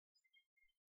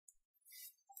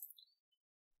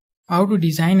How to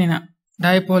design a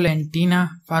dipole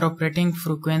antenna for operating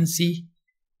frequency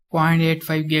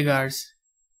 0.85 GHz.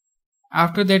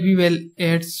 After that we will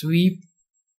add sweep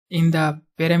in the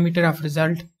parameter of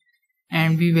result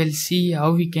and we will see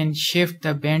how we can shift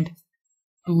the band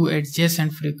to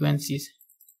adjacent frequencies.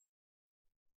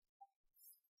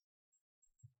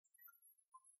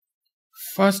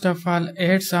 First of all,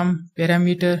 add some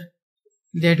parameter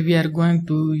that we are going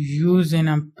to use in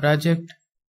a project.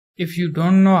 If you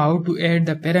don't know how to add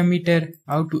the parameter,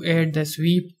 how to add the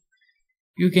sweep,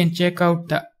 you can check out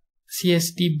the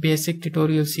CST basic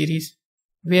tutorial series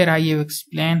where I have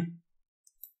explained.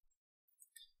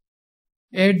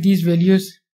 Add these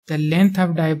values. The length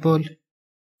of dipole,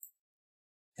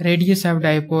 radius of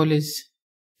dipole is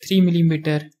 3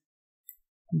 mm,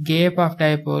 gap of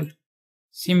dipole,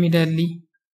 similarly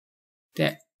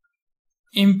the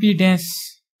impedance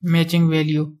matching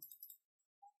value.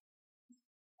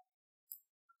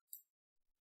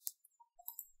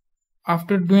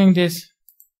 After doing this,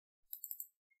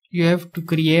 you have to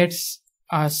create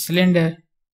a cylinder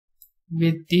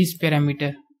with these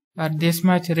parameters or this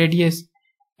much radius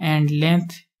and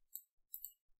length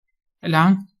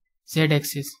along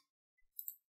z-axis.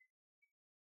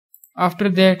 After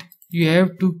that, you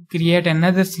have to create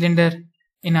another cylinder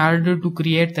in order to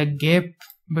create the gap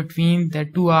between the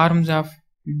two arms of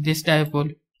this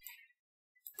dipole.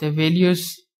 The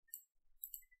values,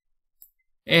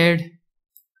 add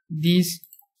these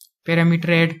parameter,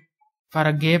 add for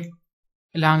a gap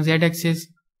along z-axis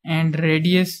and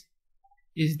radius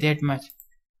is that much.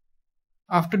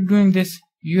 After doing this,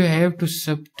 you have to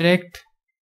subtract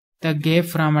the gap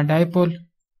from a dipole,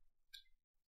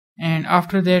 and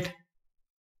after that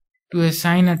to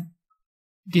assign a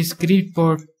discrete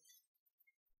port,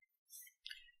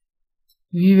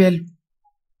 we will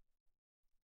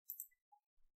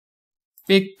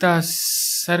pick the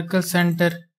circle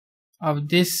center of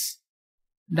this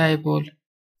dipole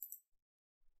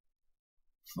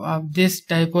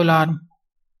arm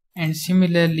and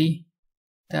similarly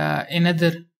the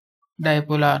another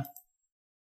dipole arm.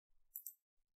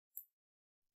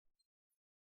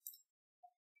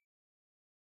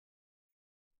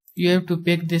 You have to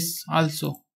pick this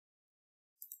also.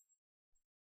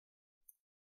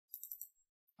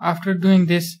 After doing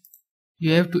this,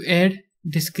 you have to add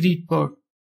discrete port.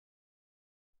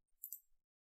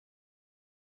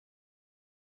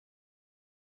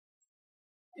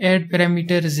 Add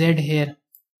parameter Z here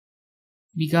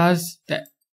because the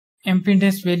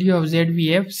impedance value of Z we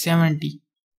have 70,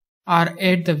 or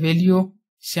add the value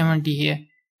 70 here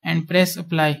and press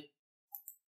apply.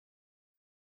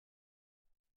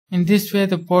 In this way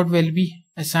the port will be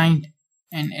assigned,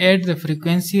 and add the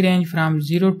frequency range from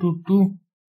 0 to 2.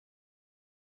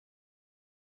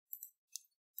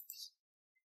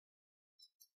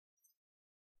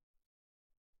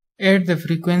 Add the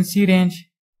frequency range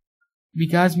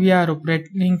because we are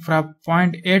operating from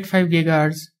 0.85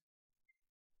 GHz.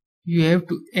 You have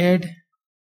to add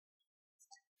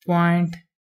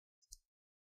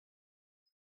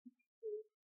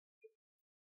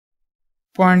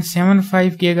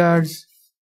 0.75 GHz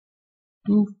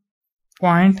to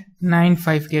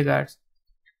 0.95 GHz.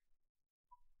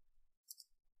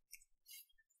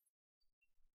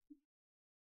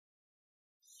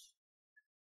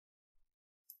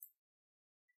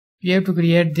 You have to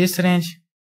create this range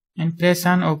and press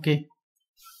on OK.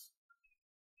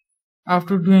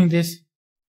 After doing this,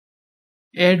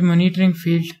 add monitoring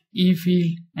field, E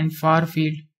field and far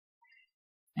field,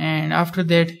 and after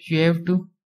that you have to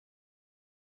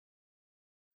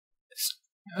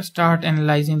start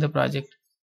analyzing the project.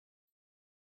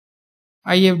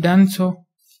 I have done so.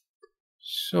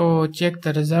 So check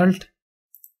the result,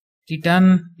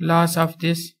 return loss of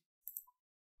this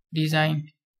design.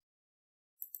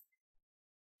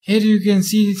 Here you can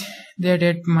see that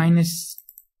at minus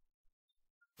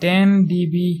 10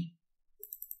 dB,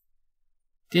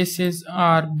 this is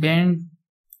our band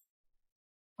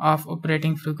of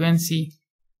operating frequency.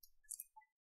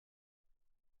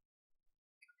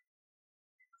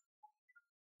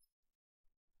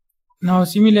 Now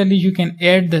similarly you can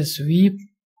add the sweep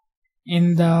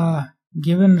in the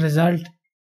given result.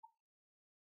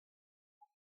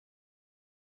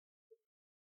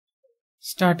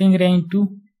 Starting range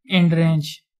to end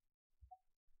range,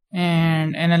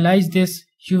 and analyze this.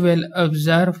 You will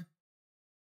observe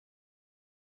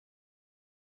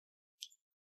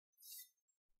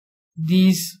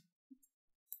these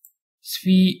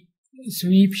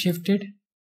sweep shifted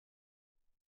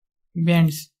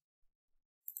bands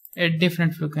at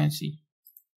different frequency.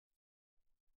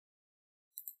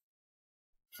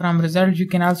 From result you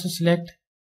can also select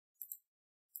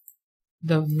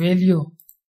the value,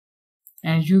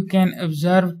 and you can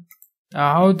observe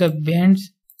how the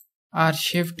bands are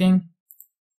shifting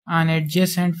on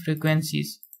adjacent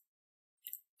frequencies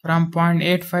from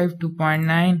 0.85 to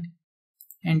 0.9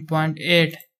 and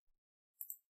 0.8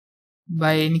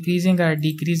 by increasing or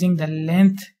decreasing the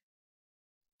length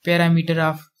parameter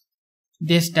of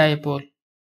this dipole.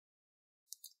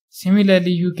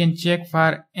 Similarly, you can check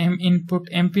for input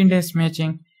impedance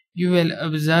matching. You will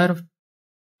observe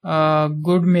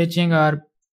good matching or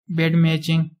bad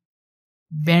matching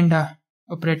band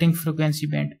operating frequency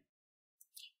band.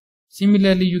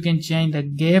 Similarly, you can change the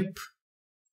gap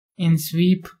in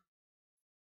sweep.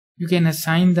 You can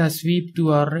assign the sweep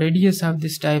to a radius of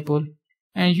this dipole,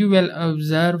 and you will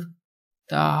observe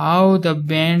how the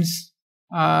bands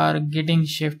are getting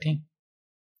shifting.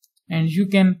 And you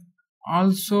can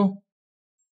also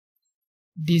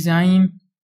design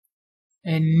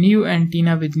a new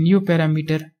antenna with new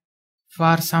parameter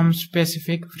for some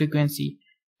specific frequency.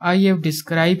 I have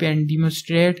described and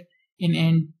demonstrated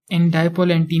in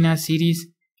dipole antenna series.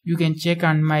 You can check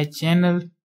on my channel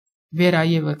where I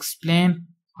have explained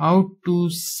how to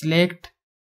select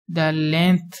the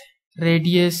length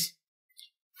radius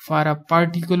for a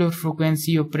particular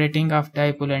frequency operating of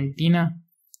dipole antenna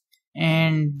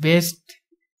and best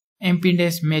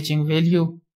impedance matching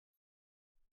value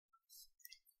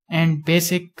and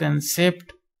basic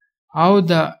concept how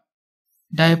the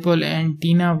dipole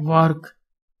antenna work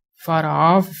for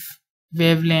half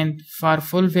wavelength, for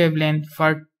full wavelength,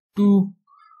 for two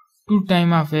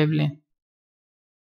time of wavelength.